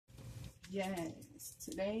Yes,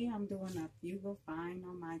 today I'm doing a Fugal Find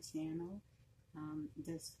on my channel. I'm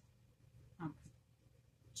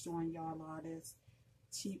showing y'all all this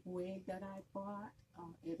cheap wig that I bought.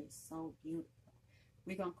 It is so beautiful.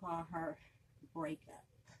 We're gonna call her Breakup.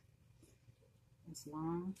 It's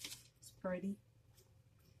long, it's pretty.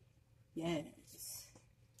 Yes.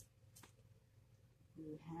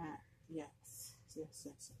 We have, yes.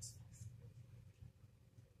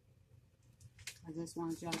 I just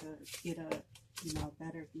want y'all to get a,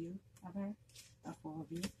 better view of her, a full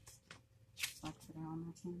view. So I put her on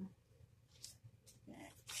my channel.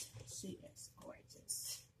 Yes, she is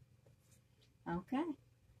gorgeous. Okay,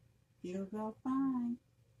 Fugal Find,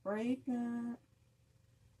 Breakup.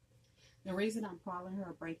 The reason I'm calling her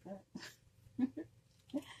a Breakup,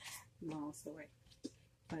 long story,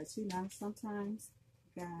 but sometimes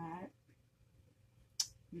God,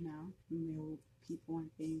 move people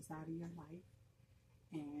and things out of your life,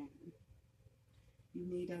 and you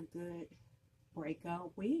need a good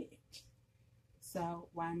breakup wig. So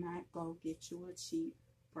why not go get you a cheap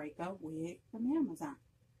breakup wig from Amazon?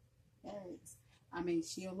 Yes. I mean,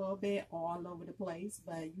 she a little bit all over the place,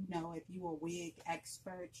 but if you a wig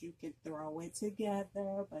expert, you can throw it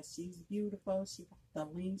together. But she's beautiful. She got the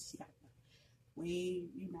length, she got the wig,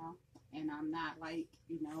 and I'm not like,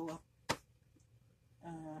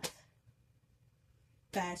 a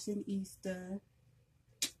fashionista.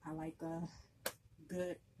 I like a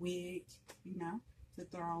good wig, to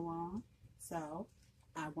throw on. So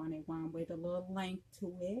I wanted one with a little length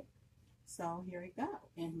to it. So here we go.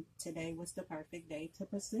 And today was the perfect day to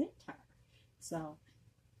present her. So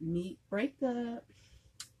meet Breakup.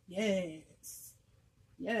 Yes.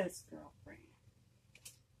 Yes, girlfriend.